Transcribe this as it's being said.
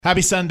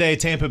Happy Sunday,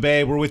 Tampa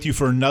Bay. We're with you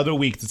for another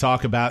week to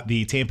talk about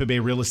the Tampa Bay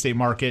real estate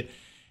market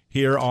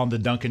here on the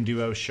Duncan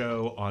Duo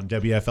Show on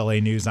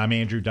WFLA News. I'm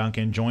Andrew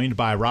Duncan, joined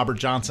by Robert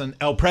Johnson,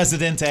 El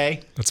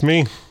Presidente. That's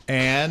me.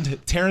 And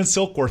Tarin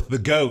Silkworth, the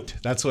GOAT.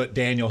 That's what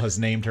Daniel has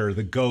named her,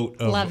 the GOAT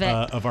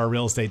of our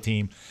real estate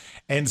team.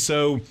 And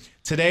so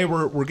today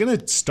we're going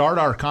to start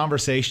our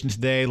conversation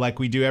today like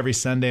we do every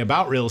Sunday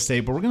about real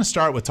estate, but we're going to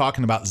start with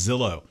talking about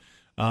Zillow.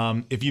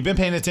 If you've been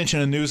paying attention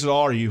to the news at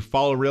all or you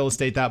follow real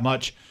estate that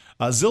much,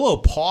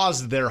 Zillow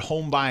paused their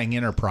home buying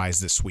enterprise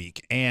this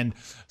week, and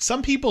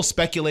some people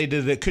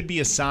speculated that it could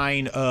be a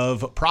sign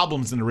of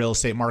problems in the real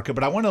estate market,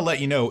 but I want to let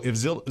you know, if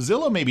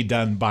Zillow may be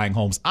done buying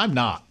homes, I'm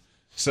not.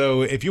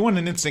 So if you want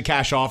an instant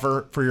cash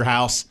offer for your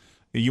house,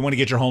 you want to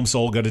get your home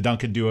sold, go to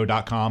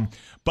duncanduo.com.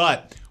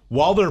 But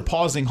while they're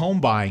pausing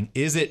home buying,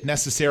 is it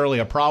necessarily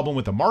a problem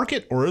with the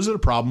market, or is it a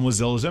problem with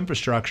Zillow's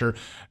infrastructure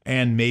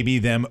and maybe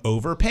them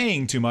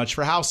overpaying too much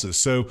for houses?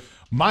 So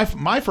my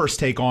first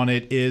take on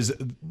it is,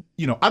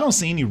 I don't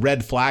see any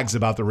red flags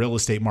about the real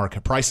estate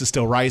market. Price is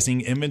still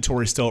rising.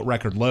 Inventory is still at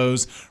record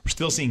lows. We're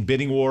still seeing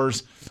bidding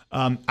wars.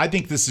 I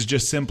think this is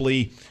just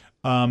simply,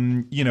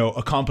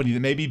 a company that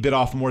maybe bit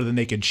off more than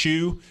they could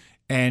chew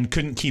and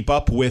couldn't keep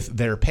up with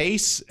their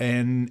pace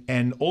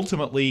and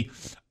ultimately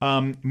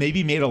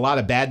maybe made a lot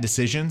of bad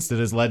decisions that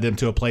has led them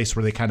to a place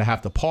where they kind of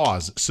have to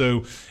pause.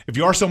 So if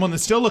you are someone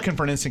that's still looking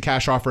for an instant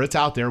cash offer, it's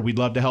out there. We'd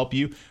love to help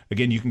you.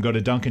 Again, you can go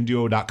to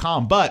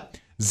duncanduo.com. But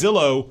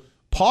Zillow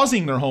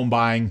pausing their home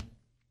buying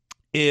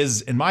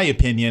is, in my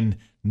opinion,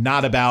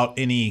 not about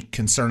any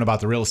concern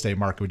about the real estate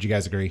market. Would you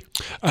guys agree?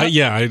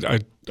 Yeah, I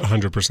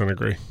 100%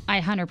 agree.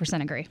 I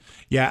 100% agree.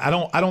 Yeah, I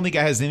don't think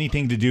it has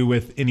anything to do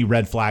with any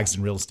red flags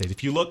in real estate.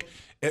 If you look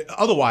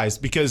otherwise,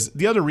 because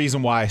the other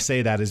reason why I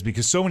say that is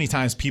because so many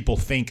times people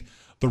think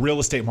the real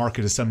estate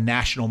market is some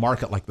national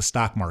market like the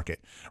stock market.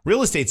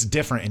 Real estate's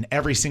different in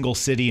every single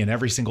city, in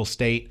every single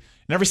state,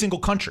 in every single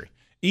country,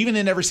 even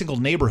in every single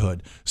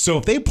neighborhood. So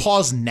if they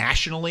pause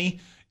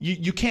nationally,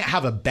 you can't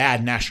have a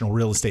bad national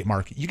real estate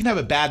market. You can have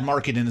a bad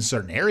market in a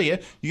certain area.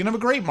 You can have a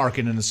great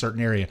market in a certain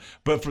area.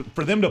 But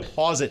for them to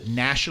pause it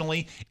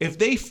nationally, if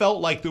they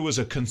felt like there was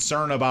a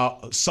concern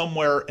about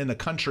somewhere in the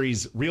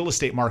country's real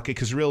estate market,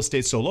 because real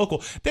estate's so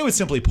local, they would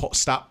simply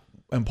stop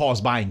and pause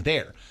buying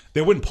there.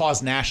 They wouldn't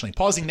pause nationally.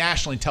 Pausing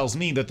nationally tells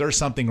me that there's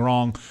something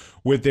wrong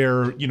with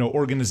their,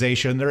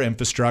 organization, their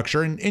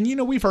infrastructure.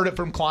 And we've heard it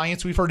from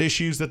clients. We've heard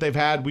issues that they've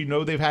had. We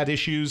know they've had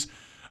issues.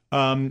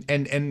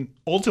 And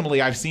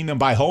ultimately I've seen them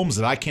buy homes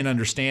that I can't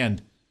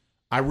understand.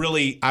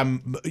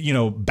 I'm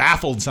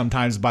baffled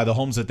sometimes by the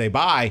homes that they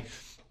buy,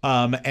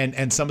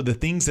 and some of the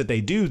things that they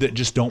do that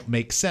just don't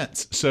make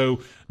sense. So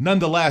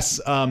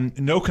nonetheless,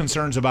 no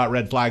concerns about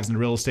red flags in the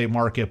real estate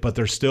market, but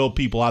there's still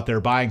people out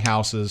there buying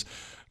houses.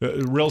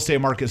 The real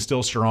estate market is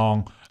still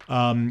strong.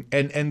 And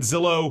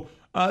Zillow,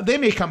 they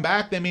may come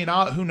back, they may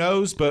not, who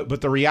knows?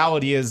 But the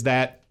reality is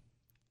that,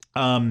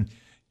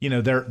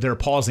 their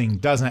pausing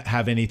doesn't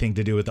have anything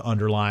to do with the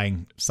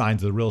underlying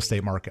signs of the real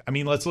estate market. I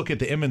mean, let's look at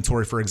the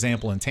inventory, for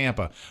example, in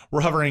Tampa.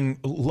 We're hovering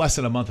less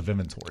than a month of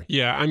inventory.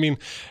 Yeah, I mean,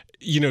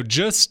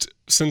 just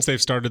since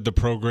they've started the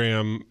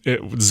program,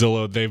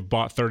 Zillow, they've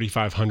bought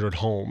 3,500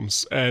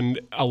 homes. And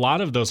a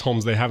lot of those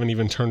homes, they haven't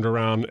even turned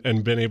around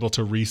and been able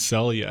to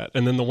resell yet.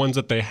 And then the ones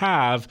that they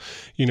have,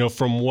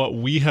 from what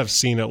we have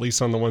seen, at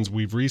least on the ones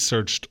we've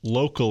researched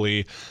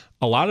locally,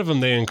 a lot of them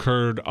they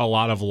incurred a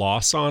lot of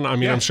loss on. I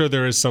mean, yeah. I'm sure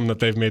there is some that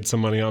they've made some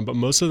money on, but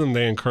most of them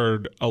they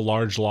incurred a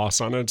large loss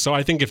on it. So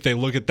I think if they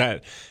look at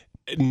that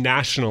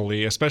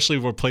nationally, especially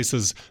where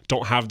places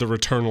don't have the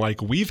return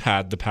like we've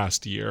had the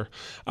past year,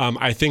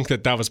 I think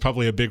that was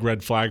probably a big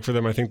red flag for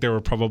them. I think they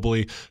were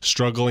probably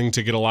struggling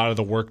to get a lot of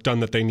the work done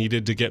that they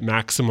needed to get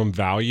maximum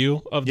value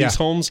of these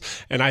homes.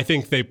 And I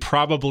think they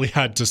probably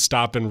had to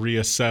stop and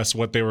reassess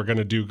what they were going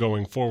to do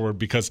going forward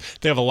because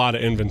they have a lot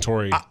of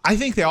inventory. I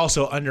think they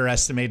also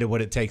underestimated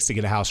what it takes to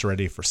get a house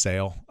ready for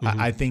sale. Mm-hmm.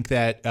 I think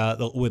that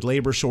with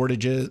labor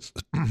shortages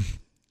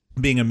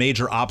being a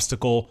major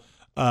obstacle,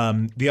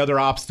 the other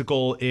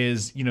obstacle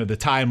is, the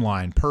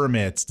timeline,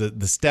 permits,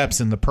 the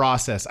steps in the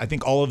process. I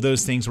think all of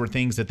those things were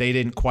things that they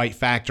didn't quite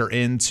factor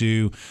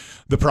into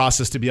the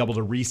process to be able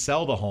to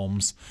resell the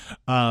homes.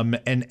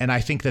 And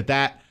I think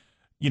that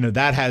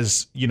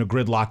has,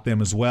 gridlocked them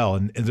as well.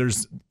 And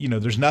there's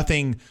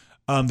nothing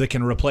that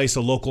can replace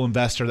a local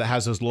investor that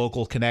has those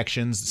local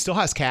connections, still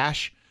has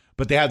cash,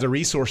 but they have the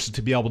resources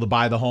to be able to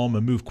buy the home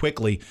and move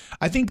quickly.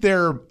 I think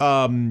they're,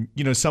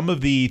 some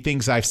of the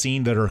things I've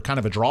seen that are kind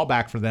of a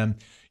drawback for them.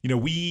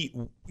 We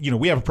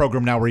have a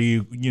program now where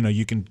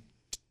you can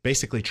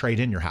basically trade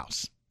in your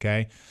house.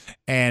 Okay.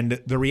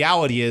 And the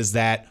reality is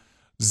that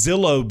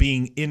Zillow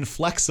being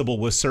inflexible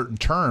with certain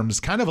terms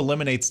kind of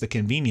eliminates the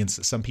convenience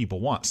that some people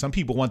want. Some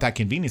people want that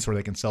convenience where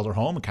they can sell their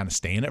home and kind of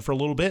stay in it for a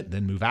little bit,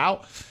 then move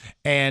out.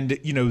 And,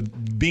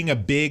 being a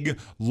big,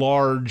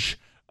 large,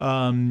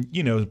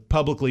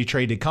 publicly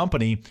traded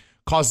company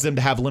causes them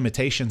to have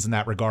limitations in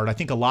that regard. I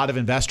think a lot of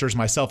investors,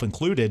 myself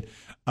included,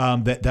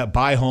 that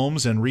buy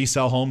homes and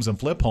resell homes and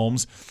flip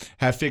homes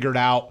have figured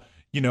out,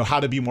 how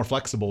to be more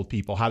flexible with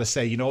people, how to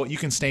say, you know what, you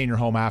can stay in your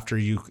home after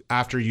you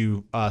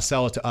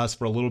sell it to us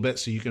for a little bit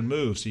so you can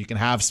move, so you can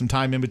have some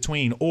time in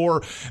between.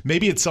 Or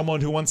maybe it's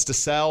someone who wants to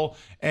sell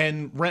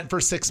and rent for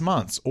 6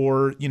 months,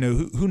 or,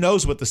 who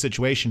knows what the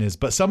situation is.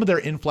 But some of their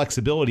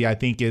inflexibility, I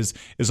think, is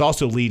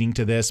also leading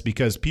to this,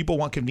 because people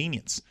want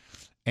convenience.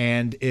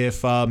 And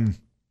if, and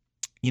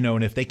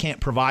if they can't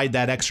provide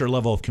that extra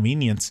level of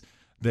convenience,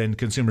 then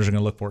consumers are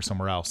going to look for it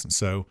somewhere else. And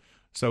so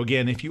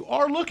again, if you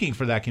are looking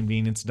for that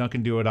convenience,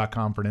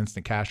 DuncanDuo.com for an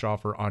instant cash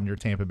offer on your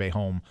Tampa Bay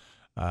home,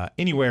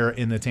 anywhere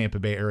in the Tampa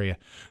Bay area.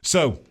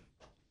 So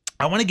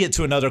I want to get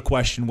to another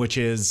question, which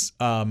is,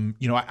 I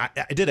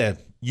did a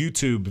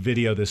YouTube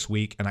video this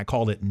week, and I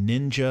called it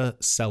Ninja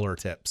Seller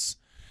Tips.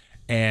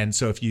 And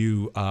so if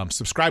you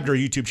subscribe to our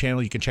YouTube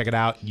channel, you can check it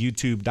out,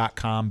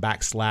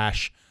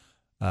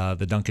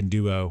 youtube.com/the Duncan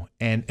Duo.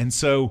 And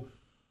so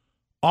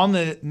on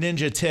the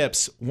Ninja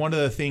Tips, one of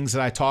the things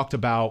that I talked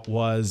about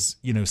was,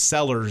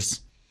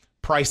 sellers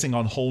pricing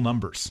on whole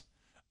numbers.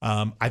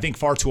 I think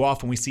far too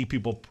often we see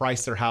people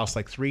price their house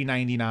like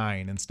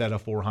 $399 instead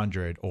of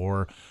 $400,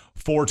 or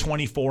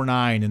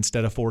 $424.9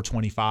 instead of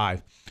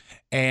 $425.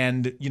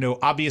 And,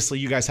 obviously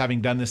you guys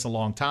having done this a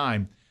long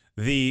time,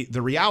 the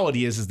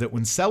reality is that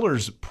when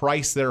sellers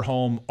price their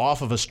home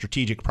off of a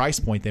strategic price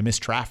point, they miss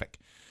traffic.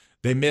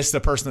 They miss the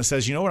person that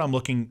says, you know what, I'm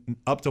looking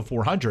up to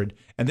 400.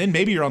 And then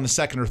maybe you're on the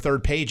second or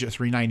third page at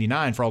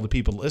 399 for all the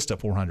people that list at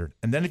 400.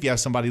 And then if you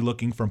have somebody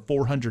looking from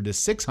 400 to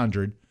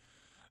 600,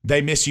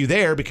 they miss you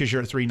there because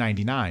you're at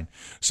 399.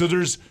 So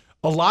there's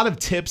a lot of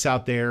tips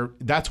out there.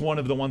 That's one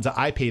of the ones that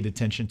I paid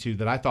attention to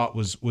that I thought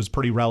was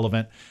pretty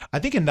relevant. I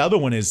think another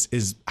one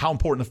is how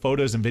important the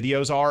photos and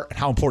videos are, and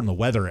how important the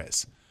weather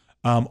is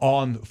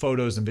on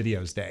photos and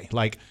videos day.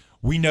 Like,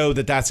 we know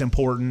that that's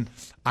important.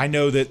 I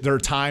know that there are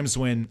times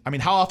when,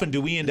 how often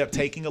do we end up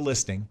taking a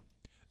listing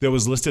that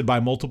was listed by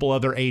multiple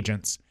other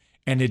agents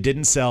and it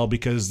didn't sell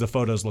because the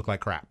photos look like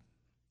crap?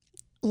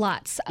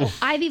 Lots.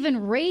 I've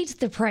even raised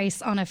the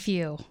price on a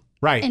few.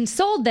 Right. And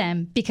sold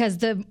them because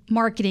the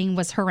marketing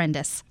was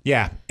horrendous.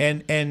 Yeah.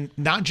 And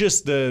not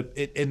just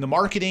in the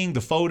marketing,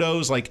 the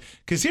photos,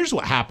 because here's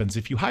what happens.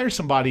 If you hire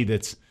somebody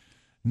that's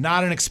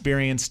not an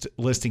experienced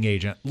listing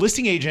agent,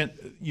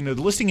 the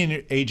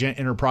listing agent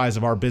enterprise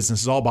of our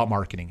business is all about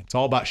marketing. It's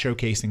all about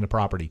showcasing the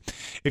property.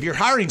 If you're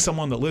hiring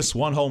someone that lists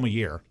one home a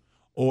year,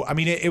 or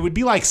it would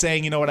be like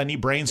saying, you know what, I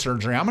need brain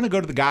surgery, I'm going to go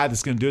to the guy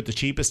that's going to do it the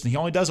cheapest, and he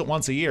only does it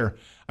once a year.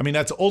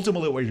 That's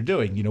ultimately what you're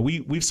doing.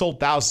 We've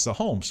sold thousands of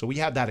homes, so we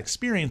have that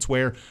experience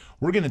where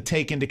we're going to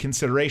take into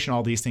consideration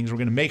all these things. We're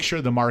going to make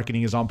sure the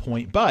marketing is on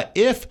point. But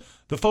if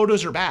the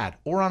photos are bad,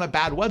 or on a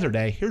bad weather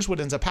day, here's what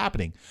ends up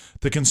happening.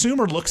 The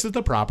consumer looks at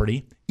the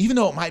property, even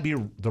though it might be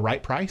the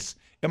right price,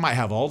 it might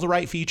have all the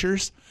right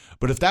features,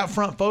 but if that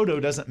front photo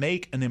doesn't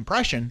make an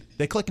impression,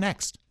 they click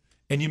next,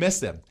 and you miss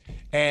them.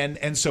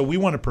 And so we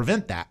want to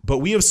prevent that. But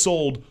we have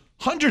sold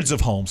hundreds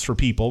of homes for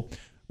people,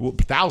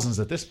 thousands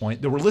at this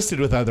point, that were listed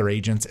with other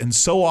agents. And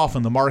so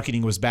often the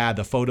marketing was bad.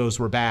 The photos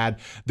were bad.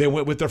 They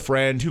went with a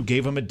friend who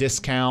gave them a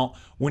discount,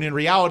 when in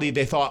reality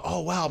they thought,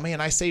 oh, wow,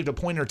 man, I saved a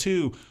point or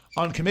two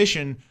on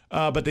commission,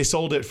 but they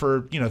sold it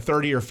for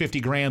 30 or 50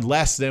 grand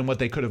less than what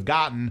they could have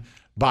gotten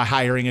by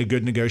hiring a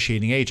good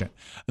negotiating agent.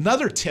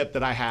 Another tip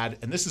that I had,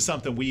 and this is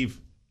something we've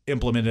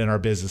implemented in our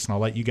business, and I'll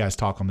let you guys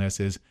talk on this,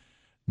 is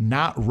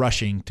not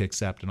rushing to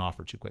accept an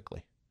offer too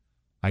quickly.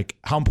 Like,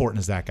 how important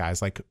is that,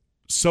 guys? Like,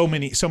 so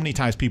many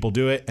times people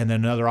do it, and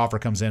then another offer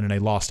comes in and they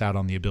lost out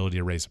on the ability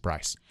to raise the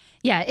price.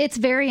 Yeah, it's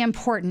very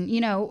important.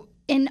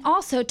 And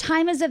also,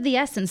 time is of the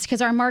essence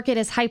because our market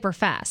is hyper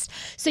fast.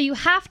 So you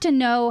have to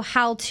know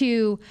how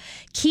to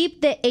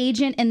keep the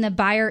agent and the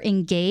buyer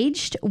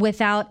engaged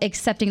without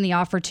accepting the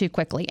offer too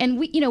quickly. And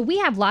we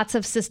have lots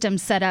of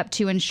systems set up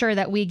to ensure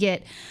that we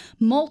get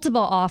multiple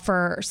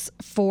offers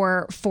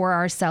for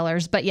our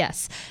sellers. But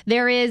yes,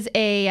 there is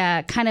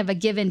a kind of a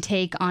give and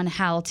take on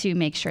how to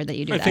make sure that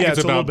you do that. Yeah,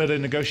 it's a little bit of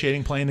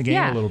negotiating, playing the game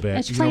a little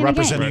bit,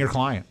 representing your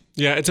client.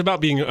 Yeah, it's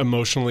about being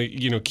emotionally,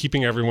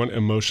 keeping everyone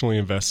emotionally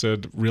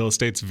invested. Real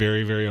estate's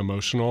very, very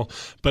emotional,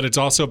 but it's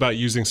also about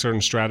using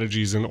certain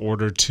strategies in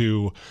order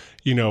to,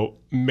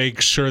 make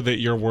sure that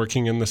you're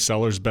working in the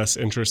seller's best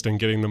interest and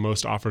getting the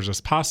most offers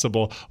as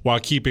possible while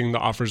keeping the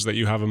offers that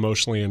you have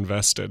emotionally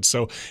invested.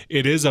 So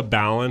it is a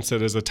balance.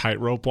 It is a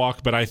tightrope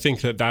walk, but I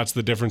think that that's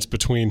the difference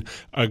between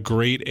a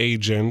great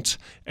agent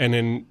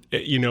and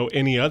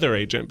any other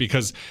agent,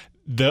 because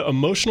the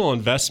emotional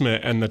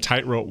investment and the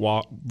tightrope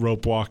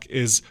walk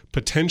is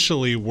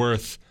potentially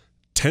worth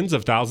tens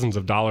of thousands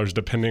of dollars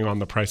depending on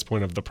the price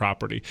point of the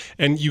property.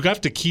 And you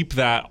have to keep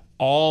that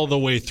all the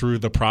way through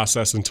the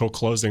process until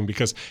closing,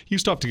 because you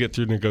still have to get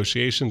through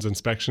negotiations,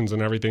 inspections, and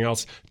everything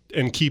else,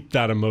 and keep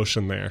that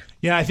emotion there.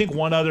 Yeah, I think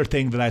one other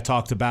thing that I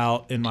talked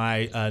about in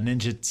my home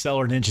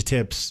seller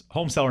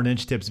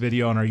ninja tips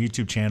video on our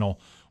YouTube channel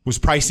was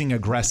pricing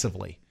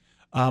aggressively.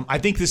 I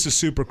think this is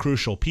super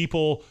crucial.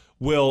 People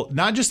will,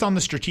 not just on the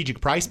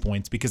strategic price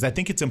points, because I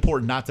think it's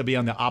important not to be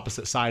on the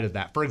opposite side of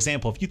that. For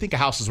example, if you think a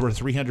house is worth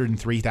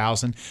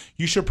 $303,000,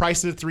 you should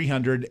price it at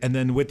 $300,000, and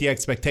then with the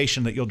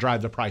expectation that you'll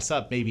drive the price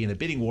up, maybe in a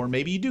bidding war,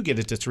 maybe you do get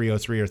it to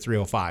 $303,000 or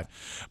 $305,000.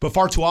 But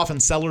far too often,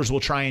 sellers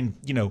will try and,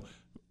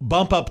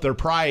 bump up their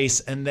price,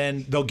 and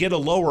then they'll get a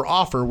lower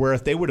offer, where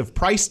if they would have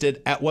priced it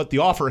at what the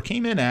offer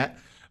came in at,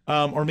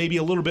 or maybe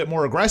a little bit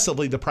more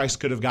aggressively, the price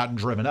could have gotten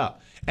driven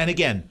up. And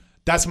again,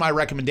 that's my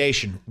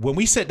recommendation. When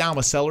we sit down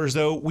with sellers,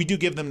 though, we do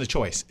give them the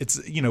choice. It's,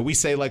 we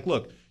say, like,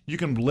 look, you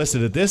can list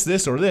it at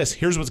this, or this.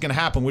 Here's what's going to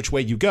happen. Which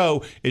way you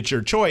go, it's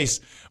your choice.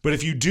 But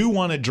if you do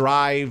want to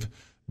drive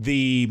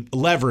the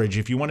leverage,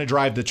 if you want to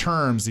drive the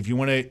terms, if you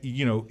want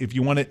to, if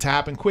you want it to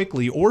happen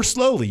quickly or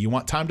slowly, you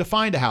want time to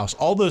find a house,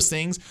 all those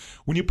things,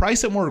 when you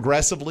price it more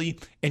aggressively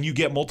and you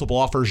get multiple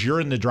offers,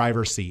 you're in the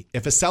driver's seat.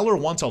 If a seller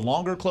wants a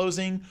longer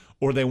closing,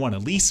 or they want a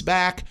lease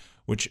back,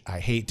 which I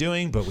hate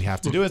doing, but we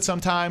have to do it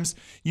sometimes,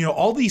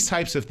 all these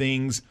types of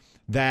things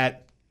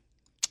that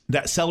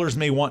sellers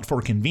may want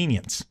for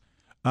convenience.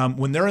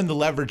 When they're in the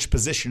leverage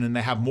position and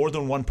they have more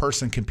than one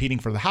person competing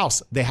for the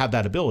house, they have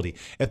that ability.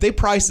 If they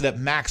price it at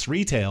max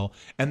retail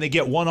and they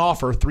get one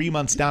offer 3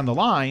 months down the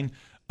line,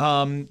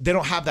 they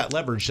don't have that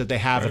leverage that they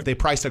have if they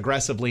price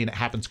aggressively and it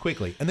happens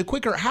quickly. And the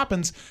quicker it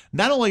happens,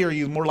 not only are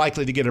you more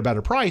likely to get a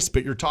better price,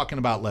 but you're talking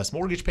about less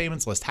mortgage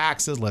payments, less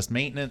taxes, less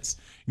maintenance.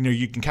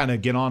 You can kind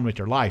of get on with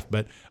your life.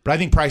 But I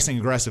think pricing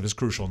aggressive is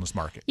crucial in this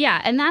market.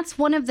 Yeah, and that's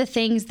one of the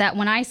things that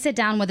when I sit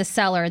down with a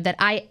seller, that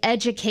I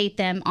educate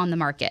them on the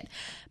market.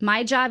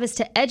 My job is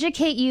to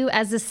educate you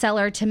as a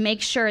seller to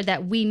make sure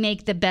that we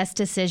make the best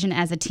decision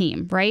as a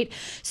team, right?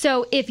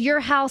 So if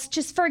your house,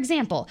 just for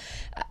example,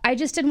 I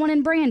just did one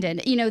in Brandon.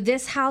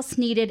 This house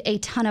needed a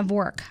ton of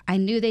work. I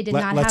knew they did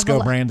not have Let's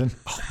go, Brandon.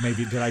 Oh,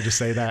 maybe, did I just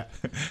say that?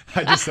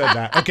 I just said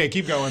that. Okay,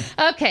 keep going.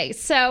 Okay,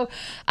 so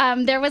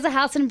there was a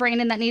house in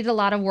Brandon that needed a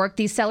lot of work.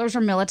 These sellers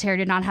were military,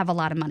 did not have a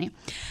lot of money.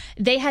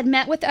 They had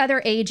met with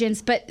other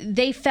agents, but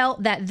they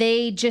felt that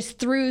they just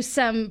threw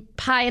some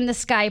pie in the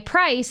sky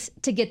price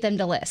to get them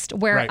to list,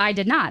 where Right. I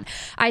did not.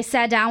 I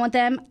sat down with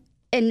them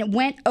and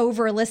went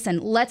over, listen,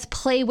 let's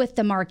play with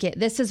the market.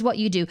 This is what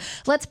you do.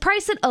 Let's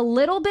price it a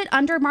little bit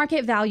under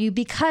market value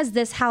because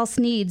this house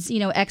needs,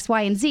 X,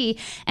 Y, and Z.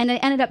 And I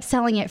ended up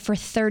selling it for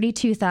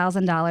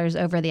 $32,000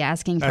 over the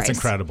asking price. That's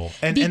incredible.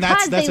 And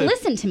because that's they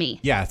listened to me.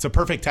 Yeah, it's a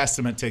perfect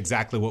testament to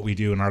exactly what we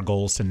do, and our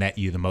goal is to net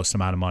you the most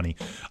amount of money.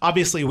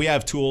 Obviously, we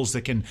have tools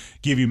that can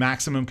give you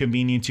maximum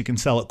convenience. You can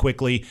sell it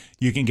quickly.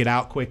 You can get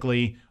out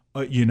quickly.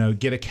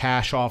 Get a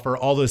cash offer,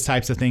 all those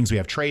types of things. We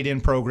have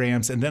trade-in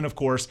programs. And then, of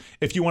course,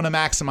 if you want to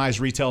maximize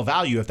retail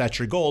value, if that's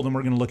your goal, then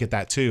we're going to look at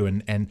that too.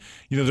 And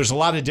there's a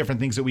lot of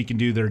different things that we can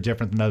do that are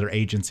different than other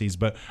agencies.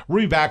 But we'll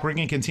be back. We're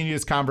going to continue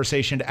this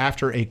conversation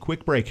after a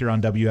quick break here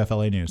on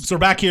WFLA News. So we're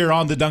back here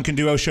on the Duncan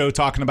Duo Show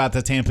talking about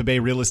the Tampa Bay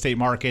real estate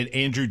market.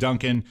 Andrew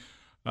Duncan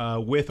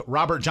with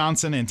Robert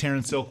Johnson and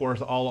Tarin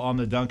Silkworth, all on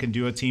the Duncan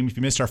Duo team. If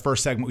you missed our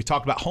first segment, we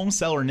talked about home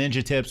seller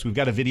ninja tips. We've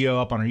got a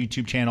video up on our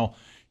YouTube channel.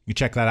 You can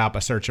check that out by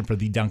searching for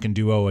The Duncan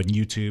Duo on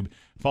YouTube.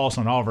 Follow us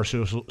on all of our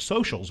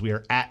socials. We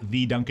are at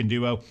The Duncan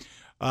Duo.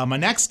 My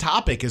next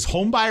topic is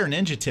home buyer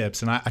ninja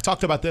tips. And I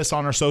talked about this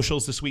on our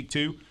socials this week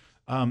too.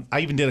 I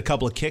even did a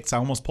couple of kicks. I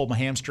almost pulled my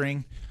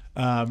hamstring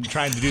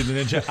trying to do the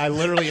ninja. I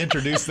literally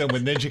introduced them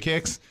with ninja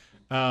kicks.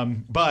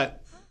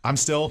 But I'm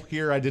still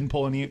here. I didn't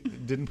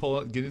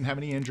have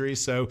any injuries.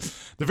 So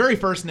the very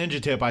first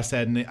ninja tip I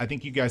said, and I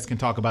think you guys can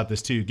talk about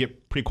this too,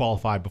 get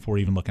pre-qualified before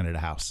even looking at a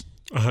house.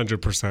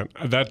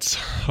 100%. That's,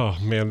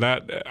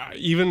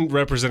 even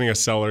representing a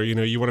seller,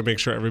 you want to make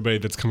sure everybody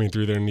that's coming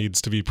through there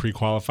needs to be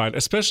pre-qualified,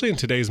 especially in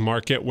today's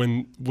market.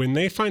 When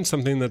they find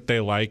something that they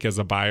like as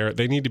a buyer,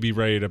 they need to be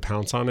ready to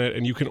pounce on it.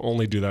 And you can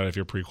only do that if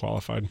you're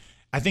pre-qualified.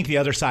 I think the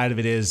other side of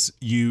it is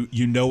you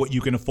know what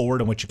you can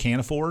afford and what you can't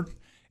afford.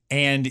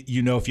 And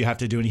if you have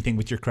to do anything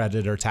with your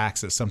credit or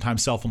taxes.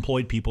 Sometimes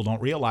self-employed people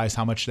don't realize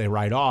how much they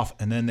write off,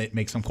 and then it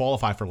makes them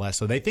qualify for less.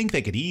 So they think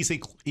they could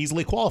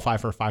easily qualify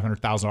for a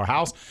 $500,000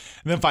 house,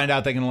 and then find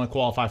out they can only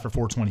qualify for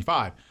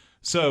 $425,000.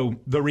 So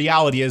the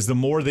reality is, the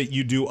more that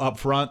you do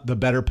upfront, the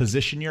better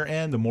position you're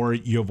in, the more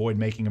you avoid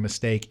making a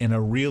mistake. In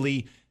a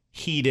really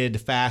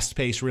heated,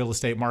 fast-paced real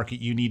estate market,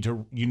 you need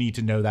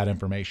to know that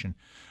information.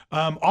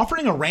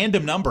 Offering a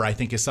random number, I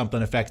think, is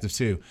something effective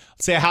too.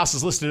 Let's say a house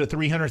is listed at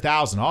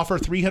 $300,000. Offer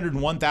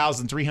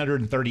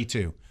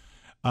 $301,332.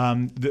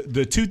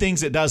 The two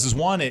things it does is,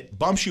 one, it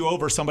bumps you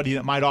over somebody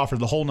that might offer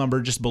the whole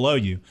number just below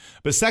you.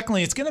 But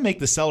secondly, it's going to make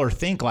the seller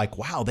think like,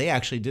 wow, they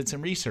actually did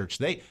some research.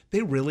 They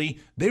really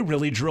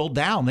drilled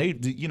down.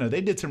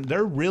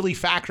 They're really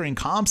factoring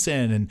comps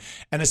in,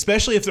 and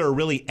especially if they're a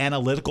really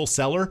analytical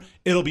seller,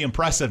 it'll be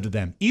impressive to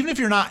them. Even if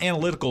you're not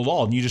analytical at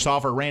all and you just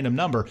offer a random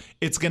number,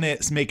 it's going to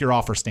make your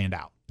offer stand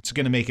out. It's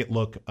going to make it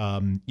look,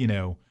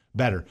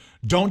 better.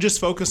 Don't just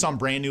focus on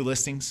brand new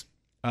listings.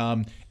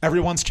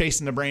 Everyone's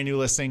chasing the brand new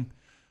listing.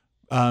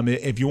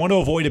 If you want to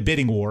avoid a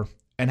bidding war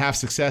and have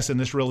success in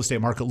this real estate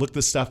market, look at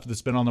the stuff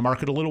that's been on the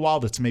market a little while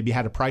that's maybe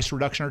had a price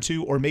reduction or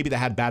two, or maybe that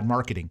had bad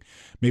marketing.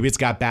 Maybe it's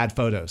got bad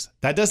photos.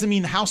 That doesn't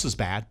mean the house is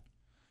bad.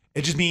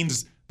 It just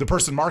means the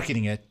person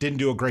marketing it didn't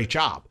do a great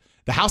job.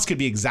 The house could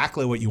be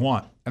exactly what you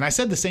want. And I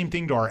said the same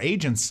thing to our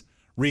agents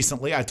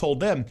recently. I told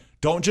them,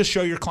 don't just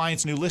show your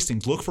clients new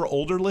listings. Look for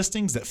older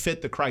listings that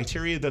fit the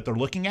criteria that they're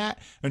looking at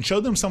and show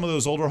them some of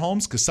those older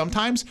homes, because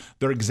sometimes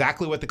they're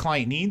exactly what the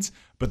client needs,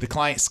 but the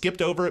client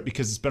skipped over it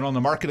because it's been on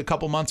the market a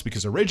couple months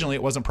because originally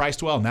it wasn't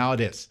priced well. Now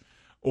it is.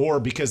 Or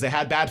because they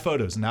had bad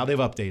photos and now they've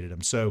updated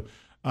them. So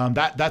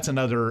that's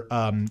another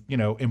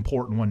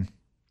important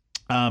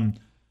one.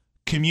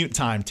 Commute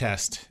time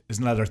test is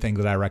another thing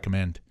that I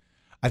recommend.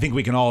 I think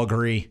we can all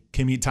agree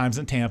commute times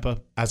in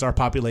Tampa, as our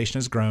population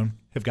has grown,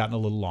 have gotten a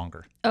little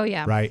longer. Oh,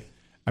 yeah. Right?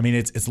 I mean,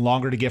 it's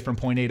longer to get from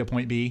point A to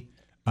point B.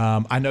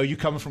 I know you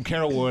coming from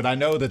Carrollwood. I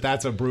know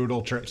that's a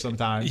brutal trip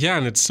sometimes. Yeah,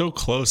 and it's so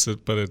close,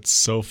 but it's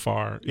so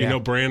far. You know,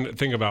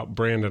 think about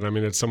Brandon. I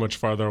mean, it's so much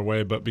farther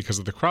away, but because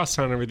of the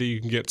crosstown and everything,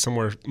 you can get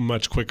somewhere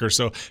much quicker.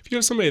 So if you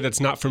have somebody that's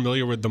not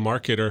familiar with the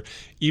market, or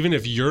even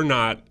if you're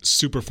not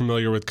super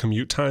familiar with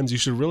commute times, you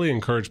should really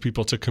encourage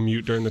people to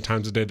commute during the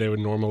times of day they would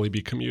normally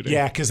be commuting.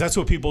 Yeah, because that's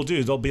what people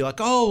do. They'll be like,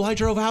 oh, I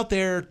drove out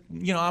there.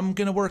 I'm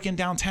going to work in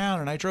downtown,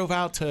 and I drove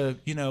out to,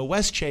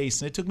 West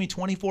Chase, and it took me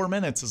 24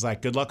 minutes. It's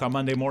like, good luck on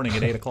Monday morning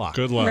at 8 o'clock.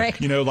 Good luck. Right.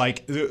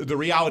 The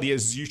reality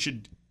is you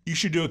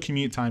should do a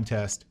commute time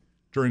test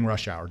during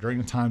rush hour, during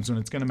the times when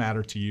it's going to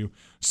matter to you.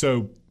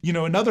 So,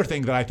 another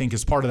thing that I think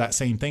is part of that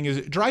same thing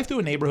is drive through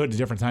a neighborhood at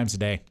different times of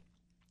day.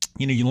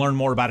 You learn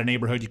more about a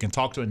neighborhood. You can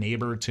talk to a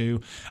neighbor or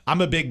two.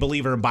 I'm a big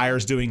believer in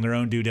buyers doing their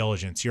own due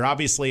diligence. You're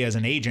obviously, as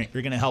an agent,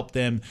 you're going to help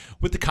them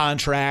with the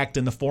contract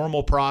and the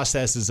formal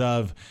processes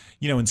of,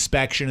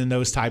 inspection and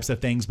those types of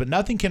things. But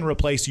nothing can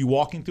replace you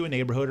walking through a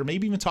neighborhood, or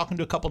maybe even talking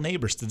to a couple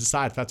neighbors to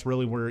decide if that's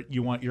really where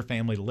you want your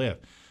family to live.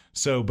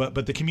 So,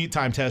 but the commute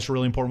time test is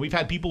really important. We've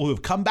had people who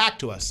have come back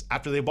to us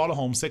after they bought a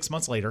home 6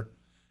 months later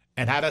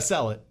and had us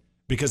sell it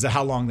because of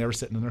how long they were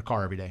sitting in their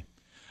car every day.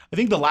 I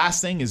think the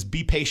last thing is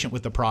be patient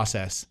with the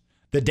process.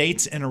 The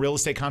dates in a real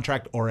estate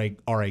contract are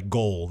a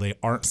goal. They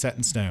aren't set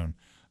in stone.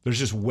 There's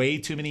just way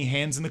too many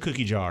hands in the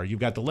cookie jar. You've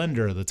got the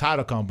lender, the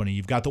title company,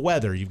 you've got the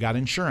weather, you've got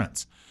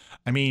insurance.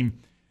 I mean,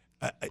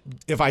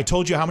 if I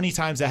told you how many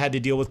times I had to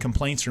deal with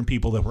complaints from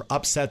people that were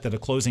upset that a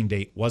closing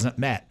date wasn't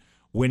met,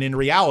 when in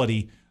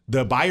reality,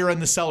 the buyer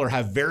and the seller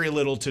have very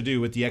little to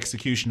do with the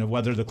execution of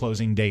whether the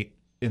closing date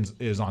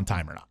is on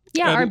time or not.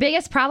 Yeah, our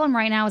biggest problem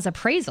right now is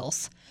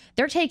appraisals.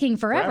 They're taking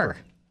forever.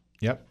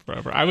 Yep.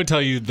 Forever. I would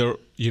tell you,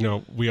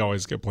 we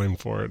always get blamed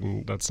for it,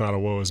 and that's not a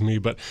woe is me,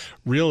 but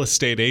real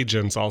estate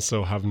agents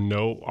also have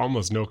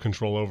almost no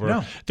control over.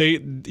 No.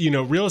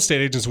 Real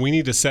estate agents, we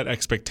need to set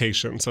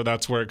expectations. So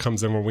that's where it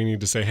comes in, where we need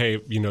to say,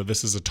 hey,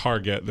 this is a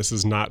target. This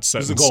is not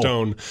set in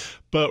stone.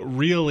 But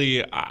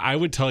really, I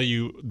would tell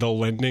you the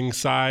lending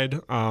side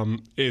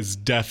is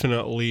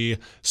definitely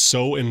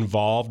so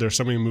involved. There's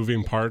so many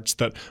moving parts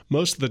that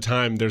most of the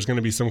time there's going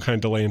to be some kind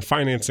of delay in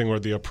financing or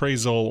the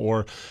appraisal,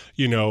 or,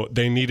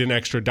 they need an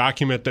extra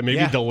document that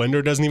maybe the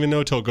lender doesn't even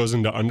know till it goes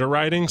into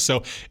underwriting.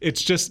 So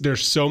it's just,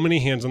 there's so many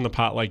hands on the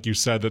pot, like you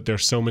said, that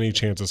there's so many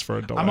chances for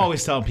a delay. I'm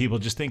always telling people,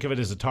 just think of it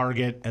as a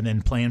target and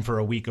then plan for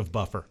a week of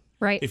buffer.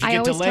 Right. If you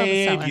get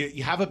delayed,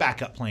 you have a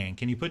backup plan.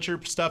 Can you put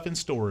your stuff in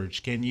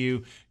storage? Can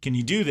you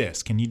do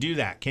this? Can you do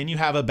that? Can you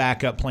have a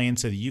backup plan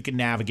so that you can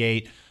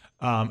navigate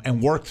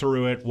and work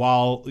through it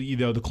while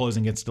the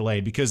closing gets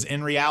delayed? Because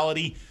in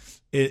reality,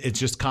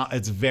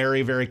 it's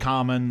very, very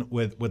common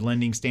with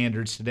lending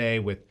standards today,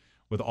 with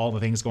all the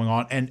things going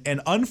on.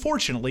 And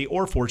unfortunately,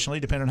 or fortunately,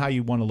 depending on how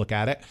you want to look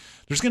at it,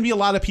 there's going to be a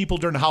lot of people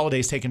during the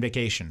holidays taking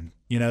vacation.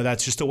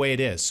 That's just the way it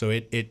is. So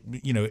it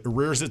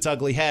rears its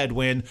ugly head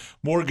when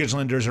mortgage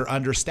lenders are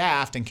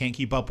understaffed and can't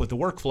keep up with the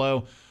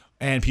workflow,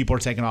 and people are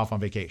taking off on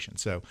vacation.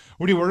 So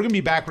we're going to be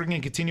back. We're going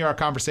to continue our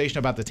conversation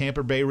about the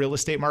Tampa Bay real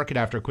estate market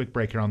after a quick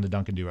break here on the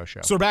Duncan Duo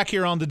Show. So we're back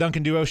here on the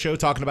Duncan Duo Show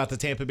talking about the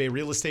Tampa Bay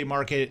real estate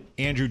market.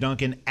 Andrew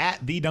Duncan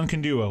at the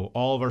Duncan Duo,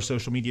 all of our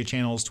social media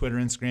channels, Twitter,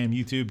 Instagram,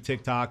 YouTube,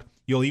 TikTok.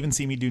 You'll even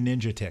see me do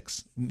ninja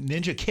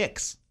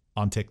kicks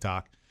on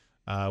TikTok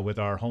with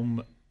our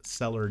home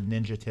seller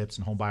ninja tips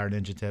and home buyer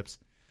ninja tips.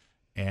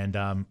 And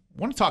I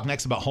want to talk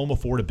next about home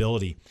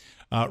affordability.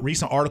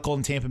 Recent article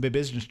in Tampa Bay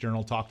Business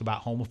Journal talked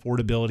about home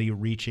affordability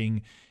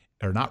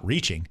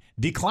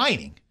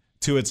declining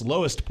to its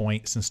lowest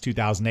point since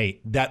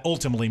 2008. That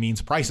ultimately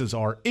means prices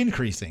are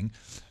increasing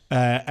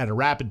at a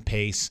rapid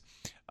pace,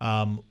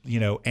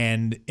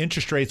 and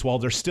interest rates, while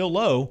they're still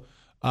low,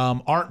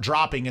 aren't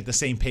dropping at the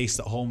same pace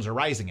that homes are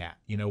rising at.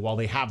 While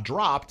they have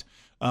dropped,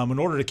 in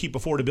order to keep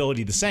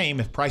affordability the same,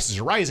 if prices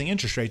are rising,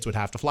 interest rates would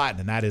have to flatten,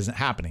 and that isn't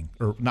happening,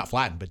 or not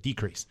flatten, but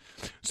decrease.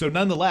 So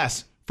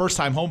nonetheless,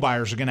 first-time home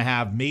buyers are going to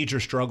have major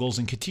struggles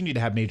and continue to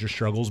have major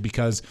struggles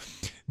because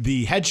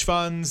the hedge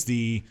funds,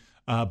 the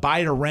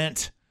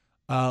buy-to-rent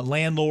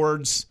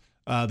landlords,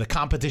 the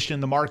competition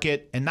in the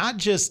market, and not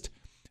just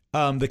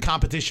the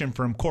competition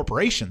from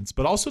corporations,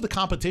 but also the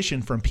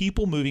competition from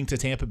people moving to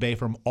Tampa Bay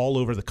from all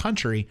over the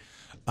country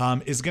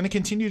is going to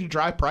continue to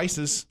drive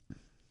prices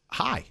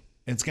high.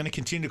 And it's going to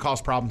continue to cause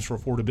problems for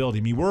affordability.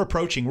 I mean, we're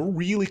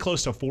really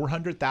close to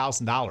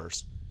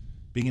 $400,000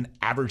 being an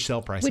average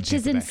sale price. Which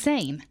is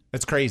insane.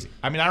 That's crazy.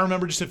 I mean, I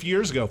remember just a few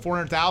years ago,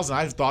 $400,000,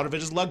 I thought of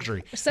it as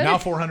luxury. So now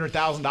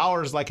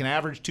 $400,000 is like an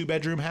average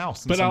 2-bedroom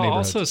house. But I'll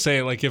also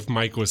say, like, if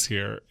Mike was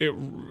here, it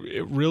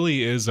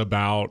really is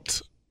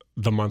about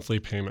the monthly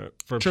payment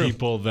for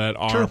people that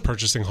are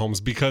purchasing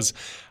homes, because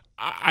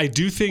I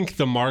do think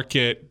the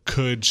market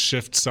could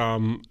shift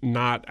some,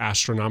 not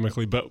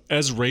astronomically, but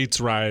as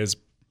rates rise,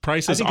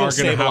 prices are going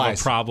to have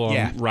a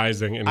problem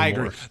rising anymore. I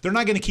agree. They're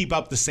not going to keep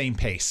up the same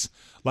pace.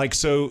 Like,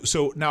 so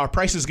now our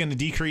price is going to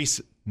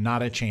decrease?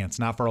 Not a chance,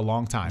 not for a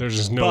long time. There's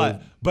just no.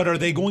 But are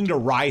they going to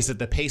rise at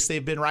the pace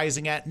they've been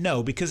rising at?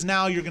 No, because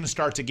now you're going to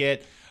start to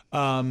get,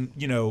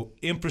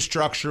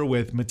 infrastructure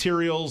with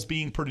materials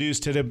being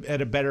produced at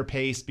a better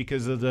pace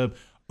because of the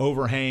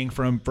overhang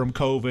from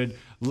COVID.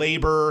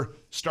 Labor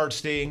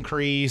starts to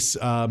increase.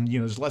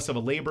 There's less of a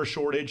labor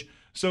shortage.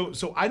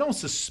 So I don't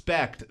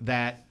suspect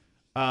that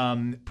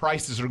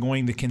prices are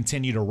going to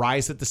continue to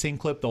rise at the same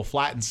clip. They'll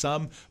flatten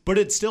some, but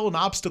it's still an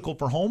obstacle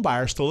for home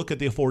buyers to look at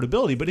the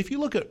affordability. But if you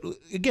look at,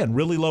 again,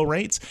 really low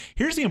rates,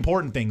 here's the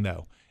important thing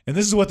though. And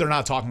this is what they're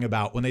not talking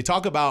about. When they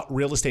talk about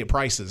real estate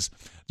prices,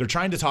 they're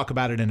trying to talk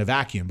about it in a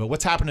vacuum. But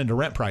what's happening to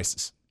rent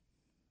prices?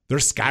 They're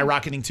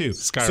skyrocketing too.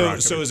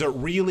 So is it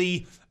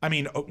really,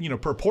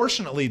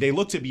 proportionately, they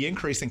look to be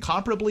increasing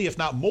comparably, if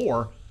not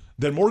more,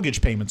 than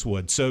mortgage payments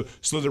would. So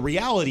the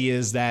reality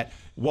is that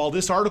while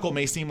this article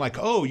may seem like,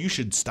 oh, you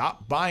should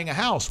stop buying a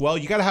house, well,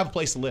 you got to have a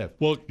place to live.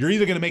 Well, you're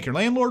either going to make your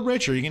landlord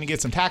rich or you're going to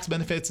get some tax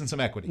benefits and some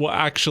equity. Well,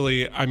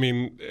 actually,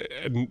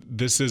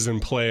 this is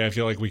in play. I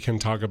feel like we can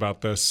talk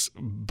about this.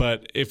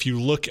 But if you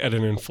look at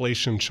an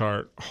inflation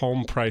chart,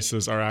 home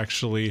prices are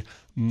actually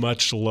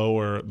much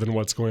lower than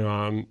what's going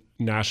on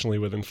nationally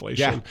with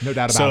inflation. Yeah, no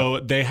doubt about it. So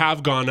they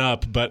have gone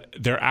up, but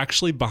they're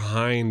actually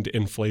behind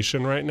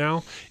inflation right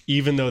now,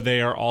 even though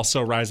they are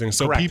also rising.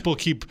 So people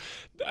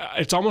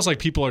it's almost like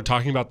people are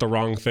talking about the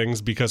wrong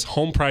things, because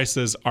home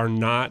prices are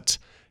not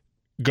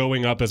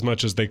going up as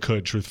much as they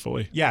could,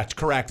 truthfully. Yeah,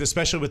 correct.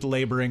 Especially with the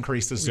labor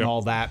increases and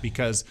all that,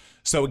 because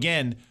so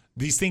again,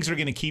 these things are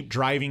going to keep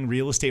driving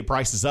real estate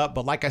prices up.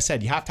 But like I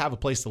said, you have to have a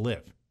place to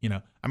live.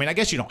 I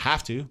guess you don't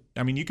have to.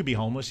 You could be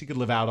homeless. You could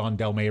live out on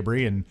Del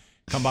Mabry and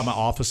come by my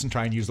office and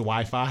try and use the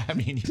Wi-Fi.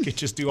 You could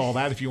just do all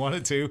that if you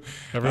wanted to.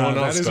 Everyone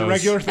else does. That is a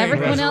regular thing.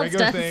 Everyone else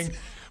does.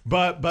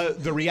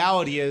 But the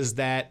reality is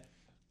that,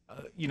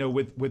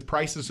 with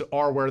prices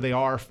are where they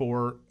are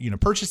for,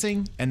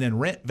 purchasing, and then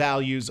rent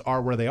values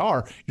are where they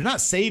are, you're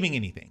not saving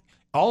anything.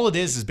 All it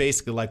is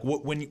basically like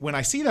when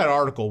I see that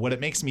article, what it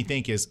makes me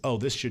think is, oh,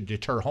 this should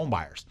deter home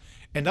buyers.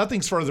 And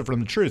nothing's further from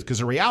the truth, because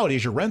the reality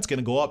is your rent's going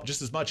to go up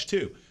just as much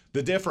too.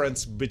 The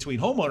difference between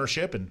home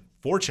ownership, and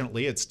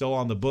fortunately it's still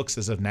on the books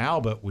as of now,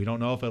 but we don't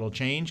know if it'll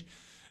change.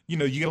 You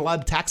get a lot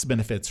of tax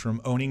benefits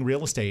from owning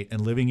real estate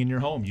and living in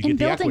your home. You get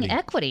the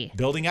equity.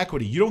 Building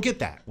equity. You don't get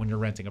that when you're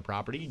renting a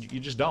property. You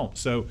just don't.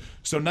 So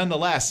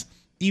nonetheless,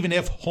 even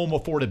if home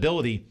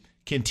affordability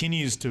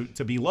continues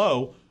to be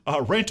low,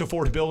 rent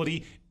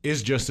affordability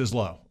is just as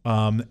low.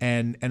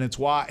 And it's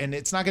why, and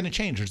it's not going to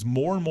change. There's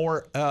more and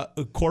more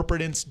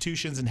corporate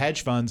institutions and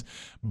hedge funds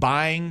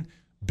buying,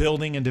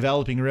 building, and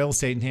developing real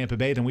estate in Tampa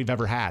Bay than we've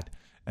ever had.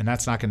 And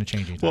that's not going to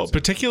change anytime soon.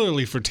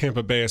 Particularly for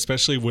Tampa Bay,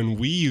 especially when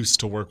we used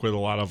to work with a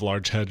lot of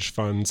large hedge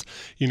funds,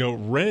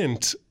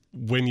 rent,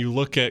 when you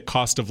look at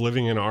cost of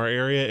living in our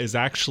area, is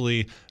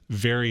actually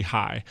very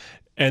high.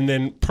 And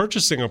then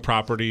purchasing a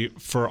property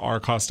for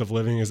our cost of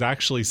living is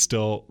actually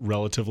still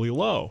relatively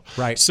low.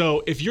 Right.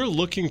 So if you're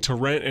looking to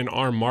rent in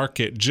our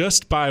market,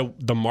 just by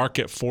the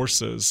market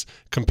forces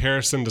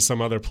comparison to some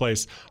other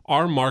place,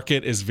 our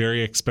market is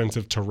very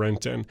expensive to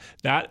rent in.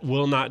 That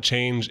will not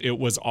change.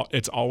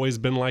 It's always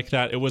been like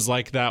that. It was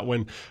like that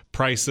when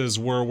prices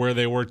were where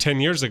they were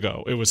 10 years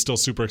ago. It was still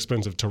super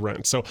expensive to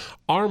rent. So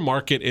our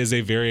market is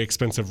a very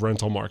expensive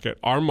rental market.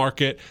 Our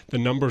market, the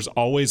numbers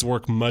always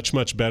work much,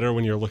 much better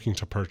when you're looking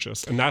to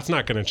purchase. And that's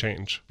not going to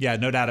change. Yeah,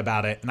 no doubt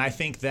about it. And I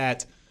think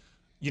that,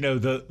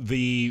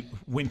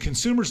 when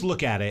consumers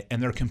look at it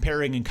and they're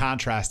comparing and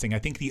contrasting, I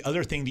think the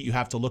other thing that you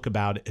have to look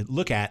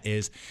at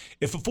is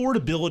if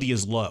affordability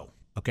is low,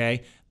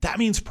 okay, that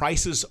means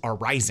prices are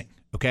rising.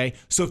 Okay.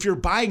 So if you're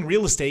buying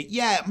real estate,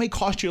 it may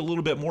cost you a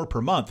little bit more per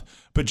month,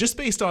 but just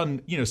based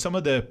on, some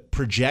of the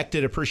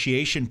projected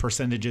appreciation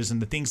percentages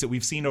and the things that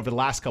we've seen over the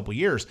last couple of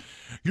years,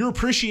 your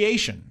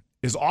appreciation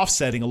is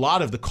offsetting a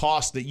lot of the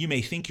costs that you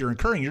may think you're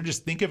incurring. You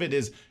just think of it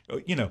as,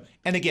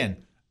 and again,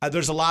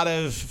 there's a lot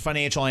of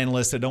financial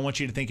analysts that don't want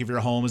you to think of your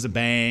home as a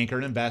bank or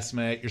an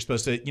investment. You're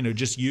supposed to,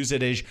 just use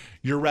it as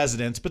your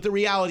residence. But the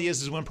reality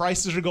is when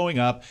prices are going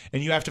up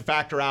and you have to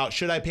factor out,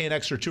 should I pay an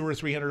extra $200 or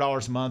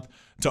 $300 a month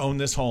to own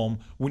this home?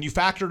 When you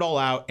factor it all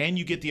out and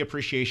you get the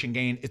appreciation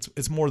gain,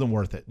 it's more than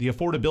worth it. The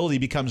affordability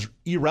becomes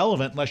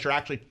irrelevant unless you're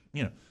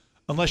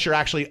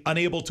actually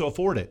unable to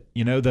afford it.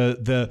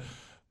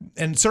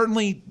 And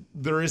certainly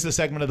there is a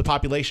segment of the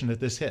population that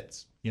this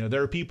hits.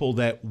 There are people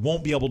that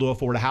won't be able to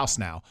afford a house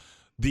now.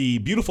 The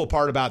beautiful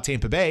part about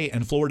Tampa Bay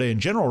and Florida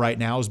in general right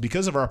now is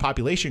because of our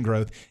population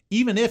growth,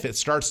 even if it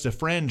starts to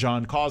fringe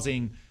on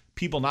causing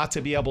people not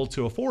to be able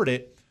to afford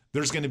it,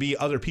 there's going to be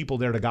other people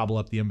there to gobble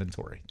up the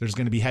inventory. There's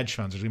going to be hedge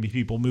funds. There's going to be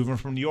people moving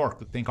from New York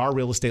that think our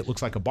real estate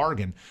looks like a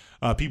bargain.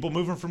 People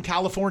moving from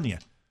California.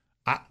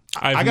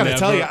 I got to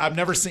tell you, I've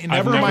never seen, in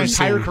my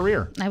entire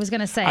career. I was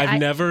going to say,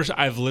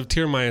 I've lived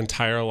here my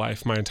entire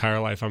life.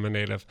 I'm a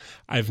native.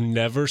 I've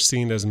never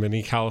seen as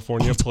many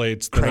California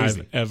plates than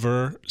I've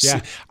ever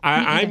seen.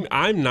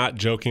 I'm not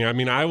joking. I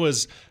mean, I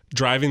was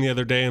driving the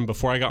other day, and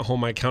before I got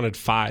home, I counted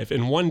 5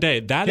 in one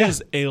day. That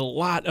is a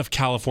lot of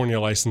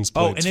California license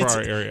plates for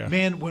our area.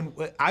 Man, when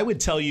I would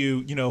tell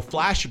you,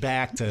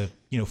 flashback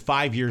to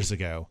 5 years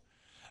ago,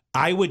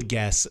 I would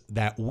guess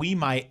that we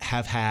might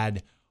have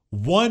had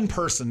one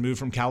person move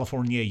from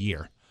California a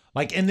year.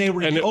 And they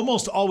were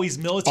almost always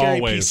military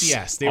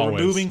PCS. They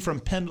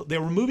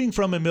were moving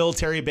from a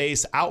military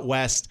base out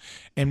west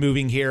and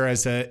moving here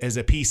as a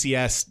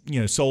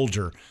PCS,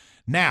 soldier.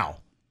 Now,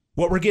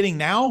 what we're getting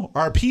now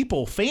are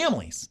people,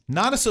 families,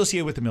 not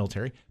associated with the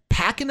military,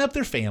 packing up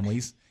their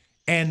families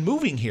and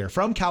moving here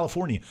from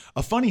California.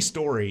 A funny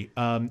story.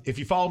 If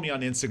you follow me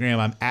on Instagram,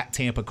 I'm at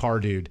Tampa Car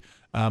Dude.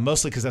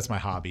 Mostly because that's my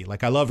hobby.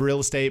 I love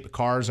real estate, but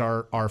cars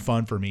are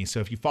fun for me.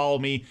 So if you follow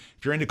me,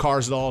 if you're into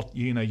cars at all,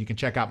 you can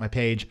check out my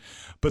page.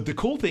 But the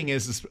cool thing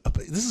is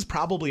this is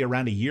probably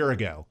around a year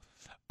ago.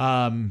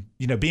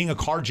 Being a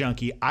car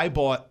junkie, I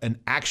bought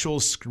an actual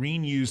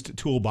screen used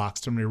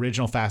toolbox from the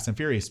original Fast and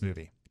Furious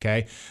movie.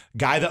 Okay.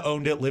 Guy that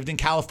owned it lived in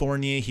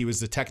California. He was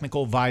the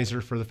technical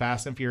advisor for the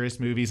Fast and Furious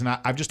movies. And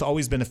I've just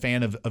always been a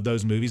fan of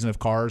those movies and of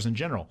cars in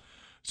general.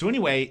 So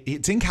anyway,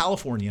 it's in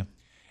California.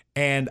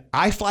 And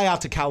I fly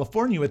out to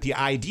California with the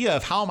idea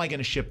of how am I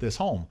going to ship this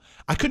home?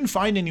 I couldn't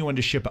find anyone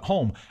to ship it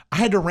home. I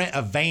had to rent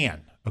a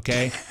van,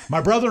 okay? My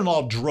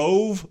brother-in-law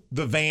drove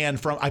the van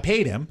I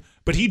paid him,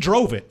 but he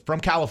drove it from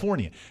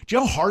California. Do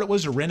you know how hard it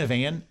was to rent a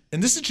van?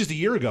 And this is just a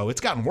year ago.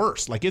 It's gotten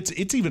worse.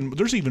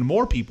 There's even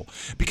more people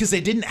because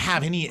they didn't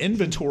have any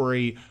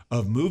inventory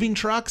of moving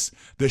trucks.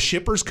 The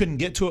shippers couldn't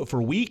get to it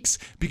for weeks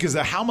because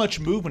of how much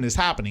movement is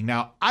happening.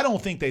 Now, I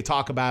don't think they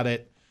talk about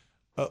it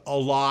a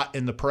lot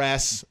in the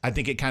press. I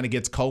think it kind of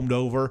gets combed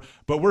over,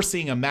 but we're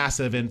seeing a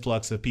massive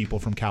influx of people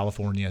from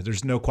California.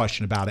 There's no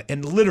question about it.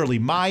 And literally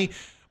my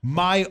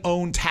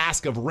own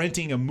task of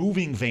renting a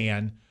moving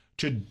van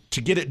to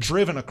get it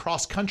driven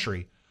across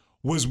country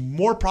was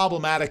more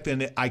problematic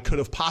than I could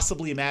have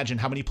possibly imagined.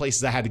 How many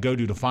places I had to go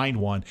to find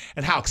one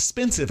and how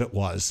expensive it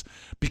was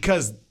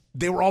because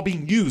they were all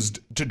being used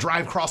to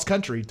drive cross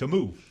country to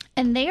move.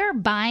 And they are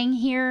buying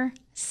here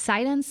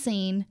sight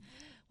unseen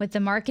with the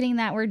marketing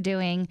that we're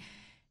doing.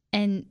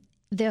 And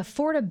the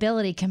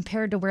affordability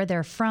compared to where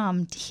they're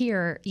from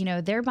here,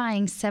 they're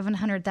buying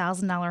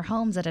 $700,000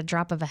 homes at a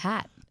drop of a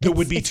hat. That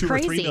would be $2 or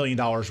 $3 million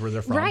where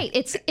they're from. Right.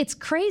 It's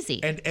crazy.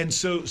 And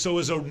so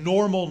as a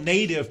normal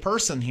native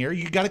person here,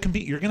 you got to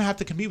compete. You're going to have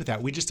to compete with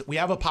that. We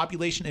have a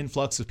population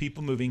influx of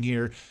people moving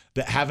here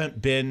that haven't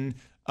been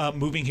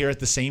moving here at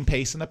the same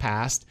pace in the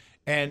past.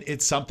 And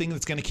it's something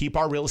that's going to keep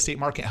our real estate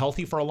market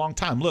healthy for a long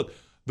time. Look,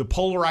 the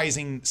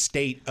polarizing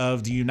state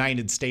of the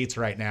United States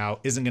right now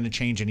isn't going to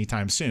change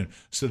anytime soon.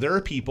 So there are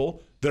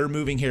people that are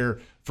moving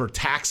here for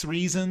tax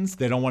reasons.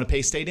 They don't want to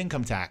pay state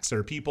income tax. There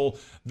are people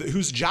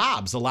whose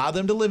jobs allow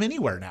them to live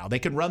anywhere now. They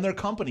can run their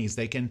companies.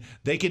 They can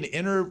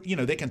enter,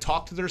 they can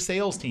talk to their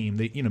sales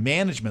team,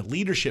 management,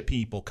 leadership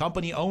people,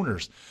 company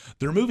owners.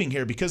 They're moving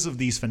here because of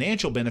these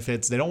financial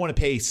benefits. They don't want to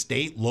pay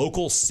state,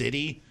 local,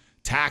 city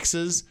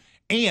taxes,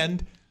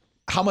 and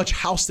how much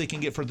house they can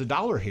get for the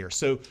dollar here.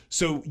 So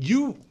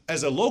you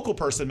as a local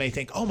person may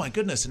think, oh my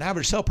goodness, an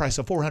average sale price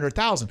of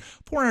 $400,000.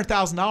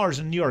 $400,000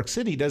 in New York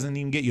City doesn't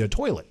even get you a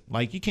toilet.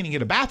 You can't even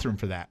get a bathroom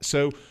for that.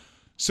 So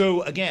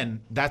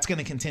again, that's going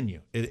to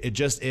continue. It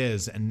just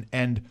is.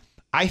 And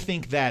I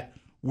think that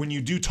when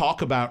you do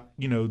talk about,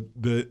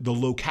 the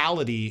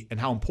locality and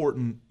how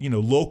important,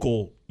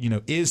 local,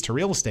 is to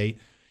real estate,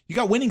 you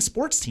got winning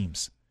sports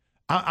teams.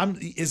 I'm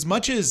as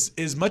much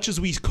as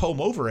we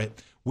comb over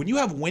it, when you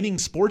have winning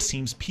sports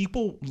teams,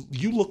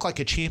 you look like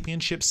a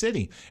championship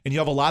city, and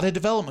you have a lot of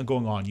development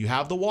going on. You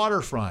have the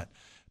waterfront.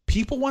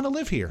 People want to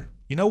live here.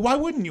 Why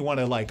wouldn't you want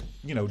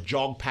to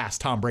jog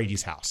past Tom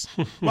Brady's house?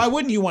 Why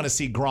wouldn't you want to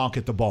see Gronk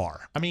at the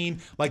bar? I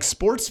mean,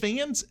 sports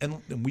fans, and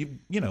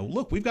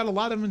we've got a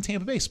lot of them in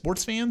Tampa Bay.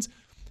 Sports fans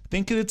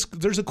think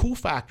there's a cool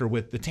factor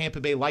with the Tampa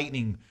Bay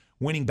Lightning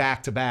winning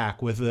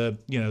back-to-back, with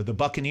the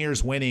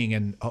Buccaneers winning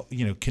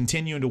and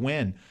continuing to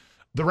win.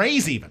 The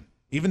Rays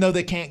even though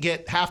they can't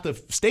get half the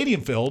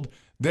stadium filled,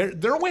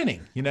 they're winning.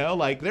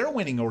 They're a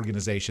winning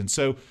organization.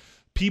 So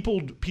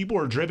people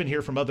are driven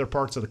here from other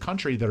parts of the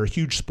country that are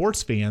huge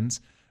sports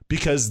fans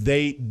because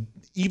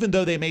even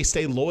though they may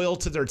stay loyal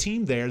to their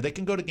team there, they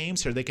can go to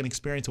games here. They can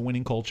experience a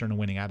winning culture and a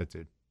winning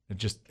attitude.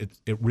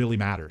 It really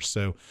matters.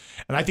 So,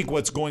 and I think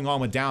what's going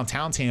on with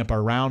downtown Tampa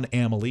around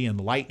Amalie and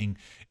the Lightning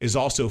is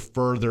also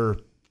further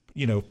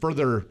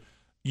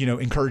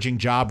encouraging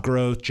job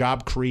growth,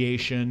 job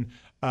creation.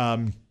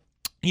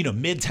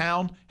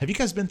 Midtown. Have you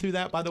guys been through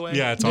that, by the way?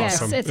 Yeah, it's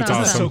awesome. It's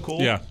awesome. So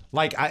cool. Yeah.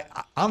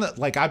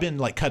 I've been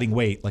cutting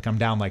weight. I'm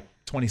down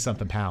 20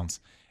 something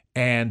pounds.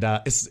 And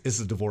it's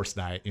a divorce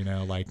diet,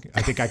 like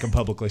I think I can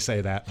publicly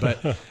say that.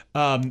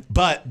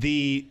 But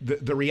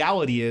the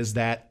reality is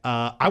that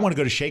I want to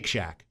go to Shake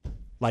Shack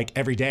like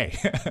every day.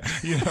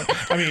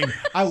 I mean,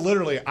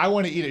 I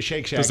want to eat at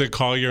Shake Shack. Does it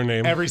call your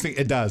name? Everything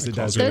it does.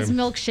 Those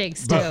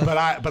milkshakes too.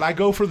 But I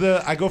go for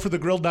the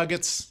grilled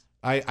nuggets.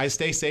 I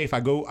stay safe. I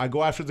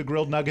go after the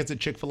grilled nuggets at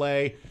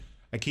Chick-fil-A.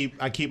 I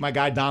keep my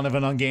guy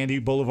Donovan on Gandy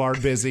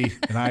Boulevard busy,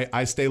 and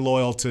I stay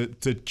loyal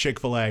to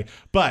Chick-fil-A.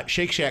 But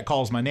Shake Shack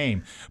calls my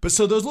name. But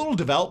so those little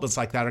developments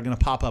like that are going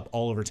to pop up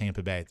all over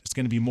Tampa Bay. There's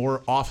going to be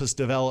more office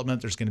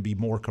development. There's going to be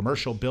more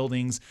commercial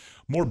buildings,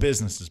 more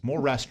businesses, more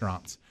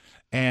restaurants.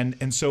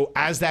 And so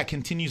as that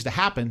continues to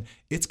happen,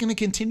 it's going to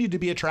continue to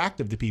be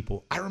attractive to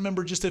people. I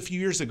remember just a few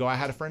years ago, I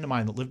had a friend of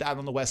mine that lived out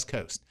on the West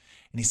Coast,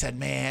 and he said,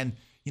 man,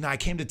 I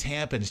came to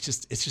Tampa and it's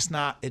just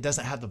not, it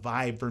doesn't have the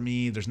vibe for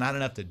me. There's not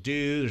enough to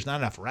do. There's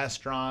not enough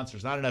restaurants.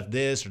 There's not enough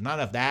this. There's not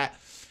enough that.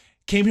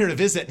 Came here to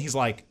visit and he's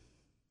like,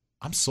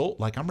 I'm sold.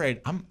 Like, I'm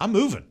ready. I'm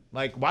moving.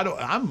 Like,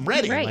 I'm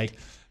ready. Right. Like,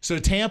 so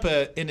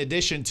Tampa, in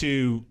addition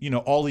to,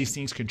 all these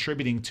things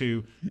contributing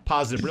to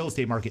positive real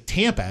estate market,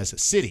 Tampa as a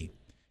city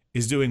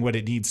is doing what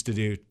it needs to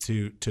do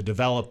to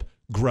develop,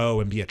 grow,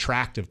 and be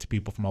attractive to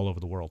people from all over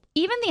the world.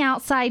 Even the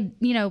outside,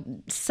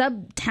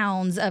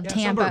 sub-towns of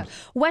Tampa. Suburbs.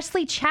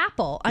 Wesley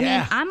Chapel. I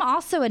mean, I'm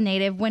also a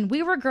native. When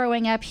we were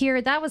growing up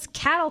here, that was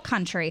cattle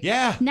country.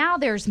 Yeah. Now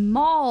there's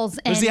malls.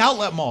 And there's the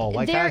outlet mall.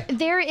 Like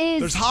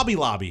there's Hobby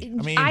Lobby.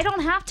 I mean, I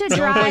don't have to the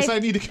drive. place I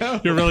need to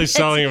go. You're really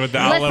selling it with the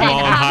outlet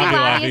mall and Hobby Lobby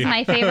Lobby. is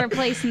my favorite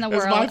place in the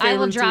world. my I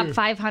will favorite drop too.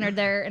 500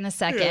 there in a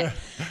second. Yeah.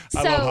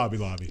 I love Hobby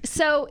Lobby.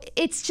 So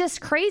it's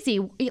just crazy.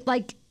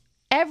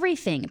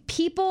 Everything.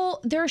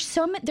 People, there's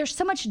so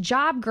much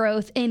job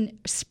growth in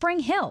Spring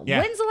Hill. Yeah.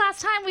 When's the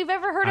last time we've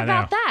ever heard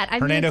about that?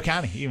 Hernando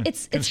County. Even.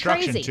 It's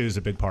construction crazy. too is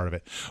a big part of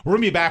it. We're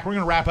going to be back. We're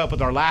going to wrap up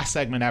with our last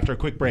segment after a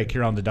quick break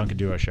here on the Duncan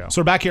Duo Show.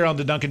 So we're back here on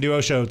the Duncan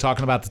Duo Show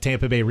talking about the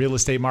Tampa Bay real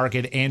estate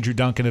market. Andrew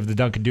Duncan of the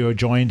Duncan Duo,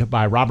 joined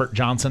by Robert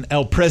Johnson,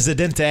 El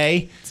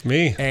Presidente. It's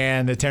me.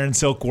 And Tarin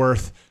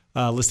Silkworth,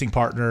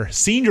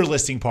 senior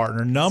listing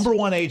partner, number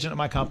one agent at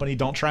my company.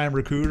 Don't try and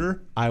recruit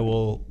her. I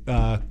will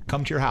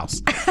come to your house.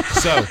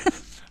 So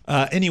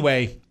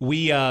anyway,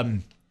 we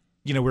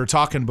were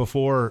talking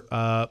before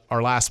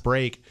our last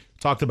break,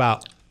 talked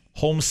about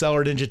home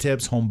seller ninja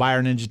tips, home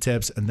buyer ninja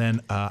tips, and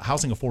then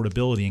housing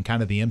affordability and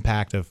kind of the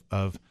impact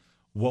of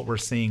what we're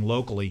seeing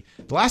locally.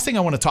 The last thing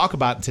I want to talk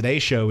about in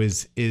today's show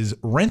is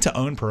rent to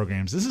own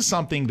programs. This is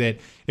something that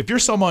if you're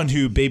someone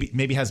who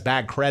maybe has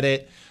bad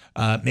credit,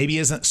 maybe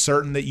isn't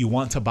certain that you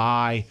want to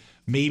buy,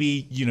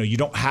 maybe you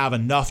don't have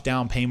enough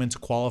down payment to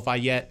qualify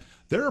yet,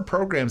 there are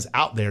programs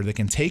out there that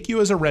can take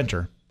you as a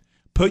renter,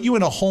 put you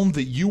in a home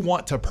that you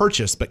want to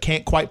purchase but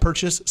can't quite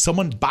purchase.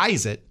 Someone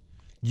buys it,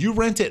 you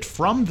rent it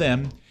from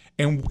them,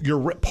 and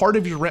part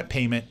of your rent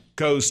payment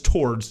goes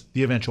towards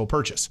the eventual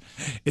purchase.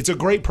 It's a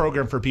great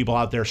program for people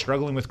out there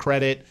struggling with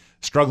credit,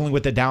 struggling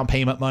with the down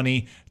payment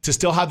money, to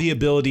still have the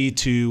ability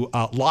to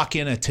lock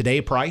in a today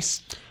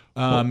price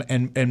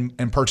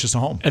and purchase a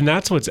home. And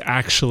that's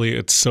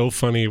it's so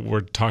funny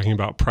we're talking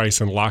about price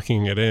and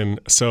locking it in.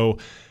 So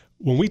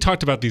when we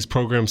talked about these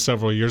programs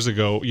several years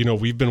ago,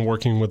 we've been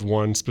working with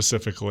one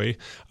specifically,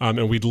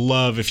 and we'd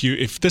love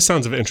if this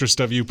sounds of interest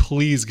of you,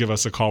 please give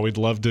us a call. We'd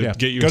love to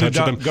get you in touch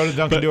with them. Go to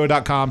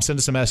DuncanDuo.com, send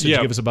us a message,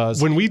 give us a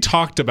buzz. When we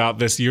talked about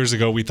this years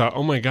ago, we thought,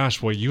 oh my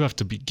gosh, well, you have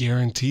to be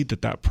guaranteed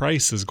that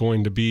price is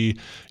going to be,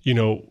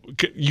 you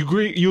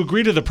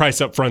agree to the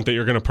price up front that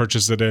you're going to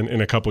purchase it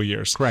in a couple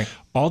years. Correct.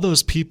 All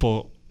those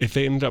people, if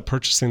they ended up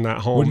purchasing that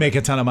home, would make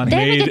a ton of money.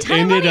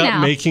 Ended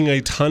up making a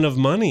ton of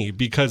money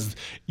because,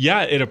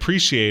 it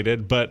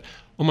appreciated, but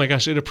oh my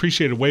gosh, it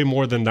appreciated way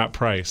more than that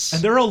price.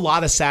 And there are a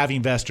lot of savvy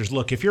investors.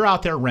 Look, if you're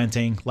out there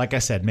renting, like I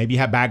said, maybe you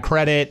have bad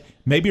credit,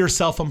 maybe you're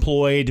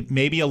self-employed,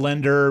 maybe a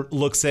lender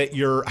looks at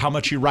how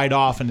much you write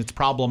off and it's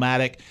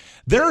problematic.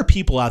 There are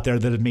people out there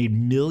that have made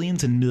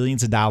millions and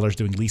millions of dollars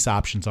doing lease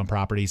options on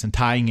properties and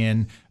tying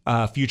in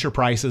future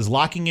prices,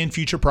 locking in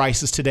future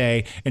prices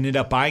today, and end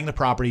up buying the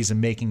properties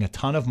and making a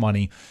ton of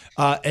money.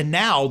 And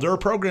now there are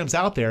programs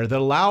out there that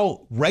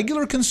allow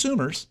regular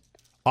consumers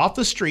off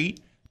the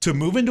street to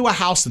move into a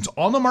house that's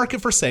on the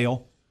market for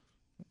sale.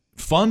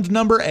 Fund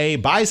number A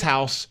buys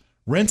house,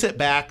 rents it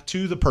back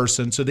to the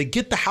person, so they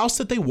get the house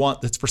that they want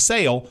that's for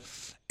sale,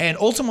 and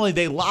ultimately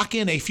they lock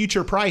in a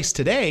future price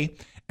today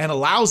and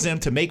allows them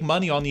to make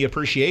money on the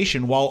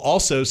appreciation while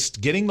also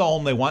getting the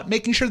home they want,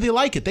 making sure they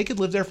like it. They could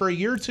live there for a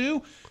year or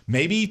two.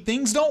 Maybe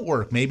things don't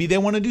work. Maybe they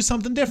want to do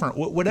something different.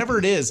 Whatever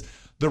it is,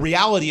 the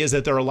reality is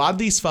that there are a lot of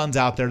these funds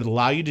out there that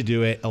allow you to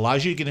do it,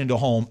 allows you to get into a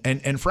home.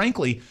 And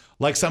frankly,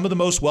 like some of the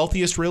most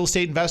wealthiest real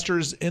estate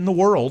investors in the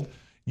world,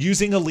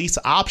 using a lease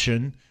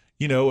option,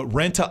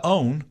 rent to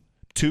own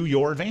to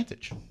your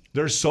advantage.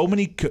 There's so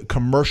many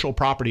commercial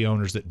property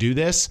owners that do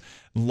this,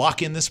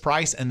 lock in this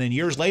price, and then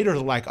years later,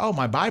 they're like, oh,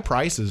 my buy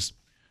price is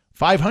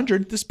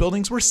 $500. This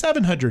building's worth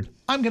 $700.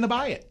 I'm going to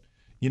buy it.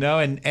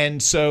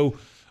 And so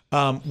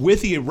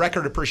with the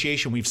record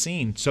appreciation we've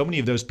seen, so many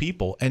of those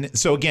people. And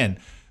so again,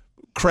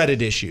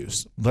 credit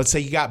issues. Let's say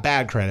you got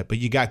bad credit, but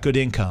you got good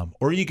income,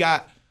 or you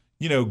got,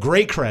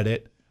 great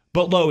credit,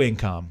 but low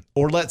income.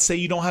 Or let's say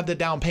you don't have the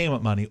down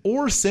payment money,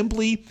 or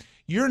simply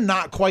you're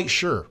not quite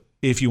sure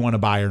if you want to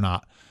buy or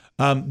not.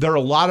 There are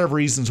a lot of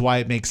reasons why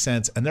it makes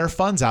sense, and there are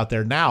funds out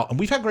there now, and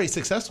we've had great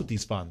success with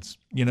these funds.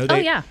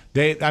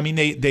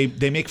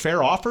 They make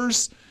fair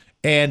offers,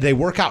 and they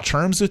work out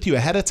terms with you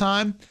ahead of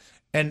time,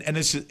 and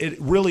it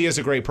really is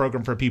a great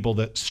program for people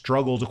that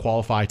struggle to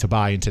qualify to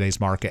buy in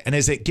today's market. And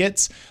as it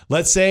gets,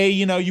 let's say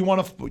you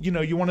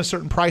want a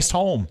certain priced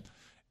home,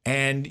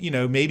 and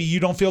maybe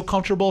you don't feel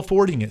comfortable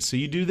affording it, so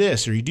you do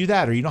this or you do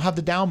that, or you don't have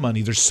the down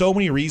money. There's so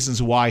many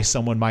reasons why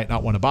someone might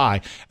not want to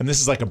buy, and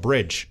this is like a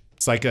bridge.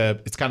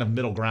 It's kind of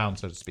middle ground,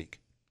 so to speak.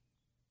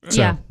 So.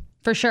 Yeah,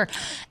 for sure.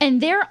 And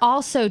they're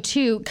also,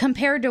 too,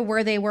 compared to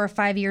where they were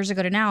 5 years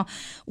ago to now,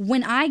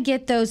 when I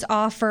get those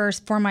offers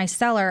for my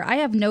seller, I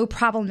have no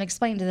problem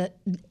explaining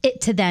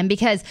it to them,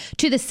 because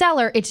to the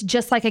seller, it's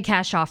just like a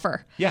cash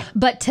offer. Yeah.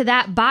 But to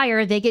that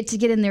buyer, they get to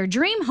get in their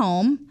dream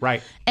home.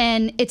 Right.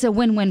 And it's a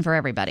win-win for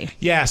everybody.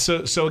 Yeah.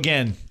 So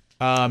again,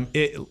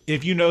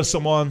 if you know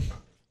someone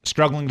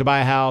struggling to buy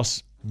a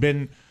house,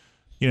 been,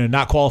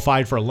 not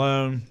qualified for a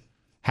loan,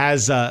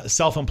 has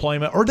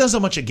self-employment, or does a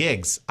bunch of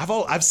gigs.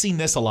 I've seen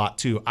this a lot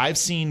too. I've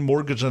seen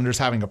mortgage lenders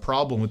having a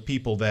problem with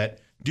people that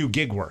do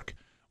gig work.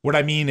 What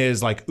I mean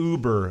is like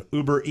Uber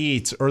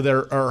Eats, or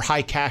there are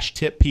high cash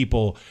tip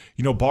people,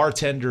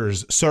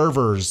 bartenders,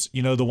 servers,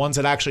 the ones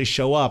that actually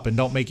show up and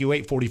don't make you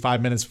wait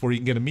 45 minutes before you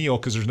can get a meal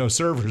because there's no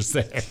servers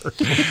there.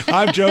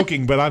 I'm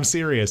joking, but I'm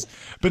serious.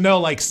 But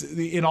no, like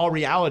in all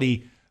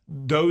reality,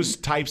 those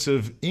types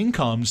of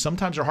incomes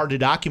sometimes are hard to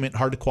document,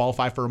 hard to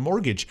qualify for a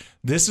mortgage.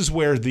 This is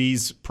where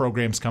these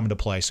programs come into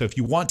play. So if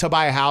you want to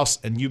buy a house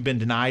and you've been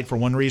denied for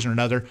one reason or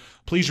another,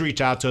 please reach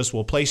out to us.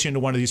 We'll place you into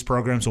one of these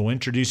programs. We'll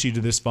introduce you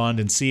to this fund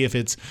and see if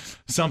it's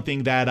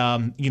something that,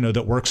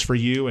 that works for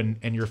you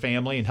and your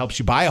family and helps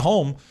you buy a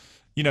home.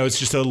 It's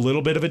just a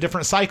little bit of a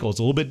different cycle. It's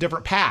a little bit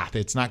different path.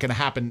 It's not going to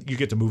happen. You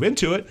get to move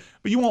into it,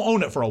 but you won't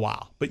own it for a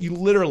while. But you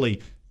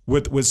literally,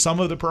 with some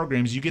of the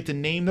programs, you get to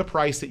name the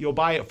price that you'll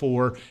buy it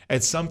for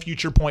at some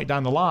future point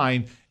down the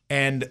line.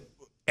 And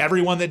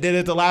everyone that did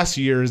it the last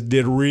few years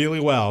did really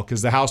well,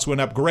 because the house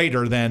went up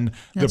greater than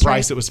the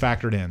price that was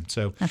factored in.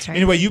 So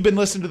anyway, you've been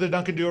listening to the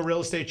Duncan Duo Real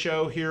Estate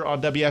Show here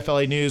on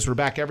WFLA News. We're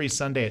back every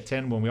Sunday at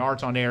 10 when we are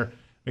on air.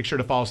 Make sure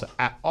to follow us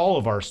at all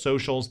of our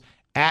socials,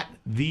 at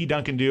The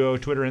Duncan Duo,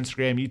 Twitter,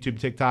 Instagram, YouTube,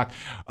 TikTok.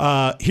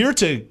 Here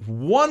to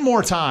one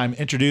more time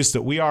introduce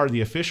that we are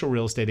the official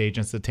real estate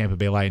agents of the Tampa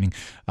Bay Lightning.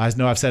 I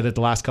know I've said it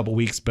the last couple of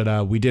weeks,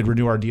 but we did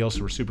renew our deal,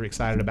 so we're super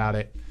excited about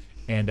it.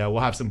 And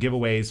we'll have some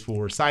giveaways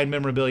for signed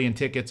memorabilia and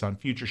tickets on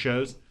future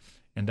shows.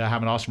 And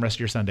have an awesome rest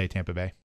of your Sunday, Tampa Bay.